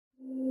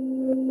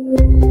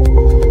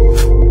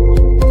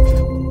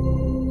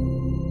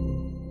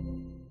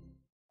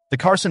The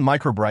Carson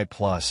MicroBrite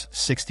Plus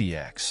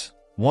 60x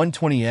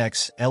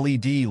 120x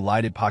LED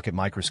lighted pocket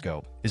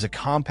microscope is a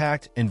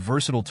compact and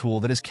versatile tool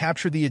that has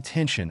captured the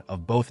attention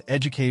of both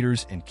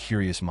educators and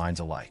curious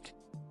minds alike.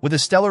 With a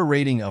stellar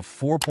rating of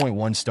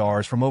 4.1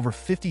 stars from over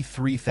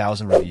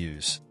 53,000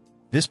 reviews,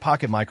 this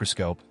pocket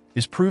microscope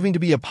is proving to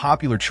be a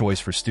popular choice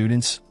for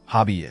students,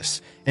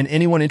 hobbyists, and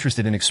anyone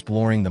interested in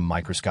exploring the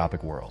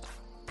microscopic world.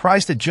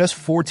 Priced at just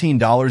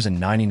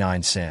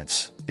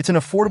 $14.99, it's an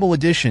affordable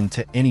addition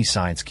to any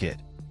science kit,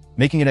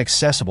 making it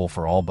accessible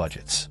for all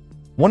budgets.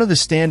 One of the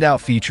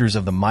standout features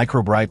of the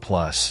MicroBrite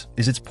Plus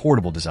is its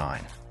portable design.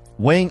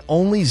 Weighing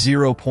only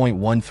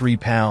 0.13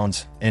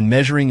 pounds and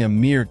measuring a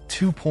mere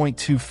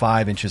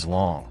 2.25 inches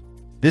long,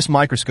 this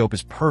microscope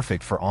is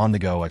perfect for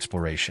on-the-go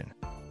exploration.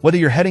 Whether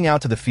you're heading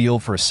out to the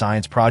field for a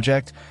science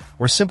project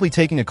or simply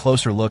taking a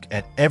closer look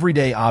at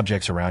everyday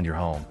objects around your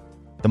home,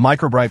 the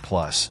MicroBrite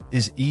Plus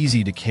is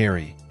easy to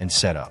carry and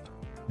set up.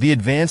 The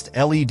advanced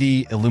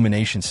LED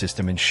illumination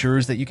system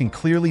ensures that you can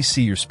clearly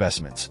see your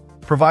specimens,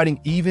 providing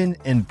even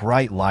and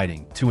bright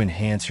lighting to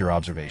enhance your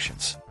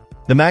observations.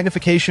 The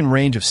magnification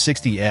range of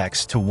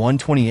 60x to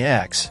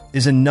 120x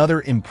is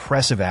another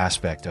impressive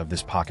aspect of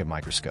this pocket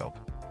microscope.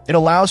 It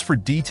allows for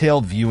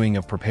detailed viewing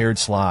of prepared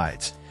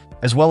slides,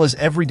 as well as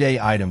everyday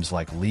items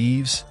like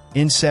leaves,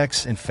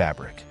 insects, and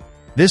fabric.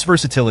 This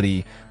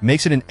versatility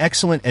makes it an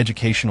excellent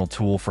educational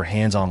tool for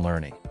hands-on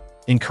learning,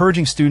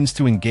 encouraging students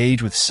to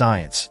engage with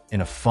science in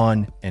a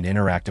fun and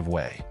interactive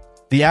way.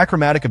 The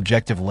achromatic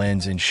objective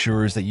lens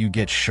ensures that you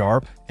get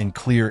sharp and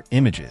clear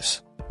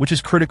images, which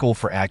is critical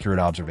for accurate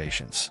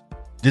observations.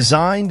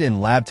 Designed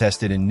and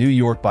lab-tested in New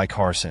York by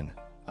Carson,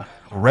 a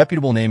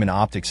reputable name in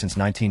optics since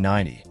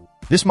 1990,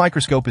 this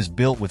microscope is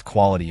built with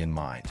quality in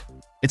mind.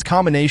 Its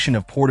combination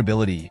of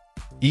portability,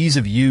 ease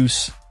of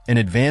use, and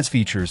advanced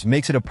features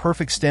makes it a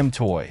perfect STEM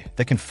toy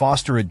that can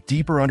foster a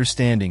deeper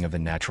understanding of the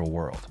natural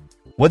world.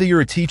 Whether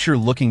you're a teacher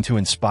looking to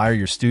inspire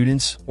your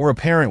students or a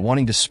parent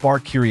wanting to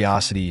spark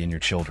curiosity in your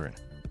children,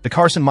 the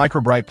Carson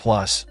MicroBrite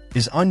Plus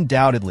is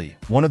undoubtedly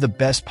one of the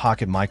best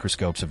pocket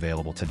microscopes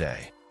available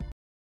today.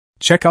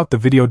 Check out the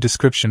video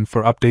description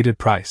for updated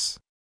price.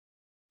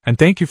 And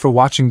thank you for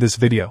watching this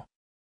video.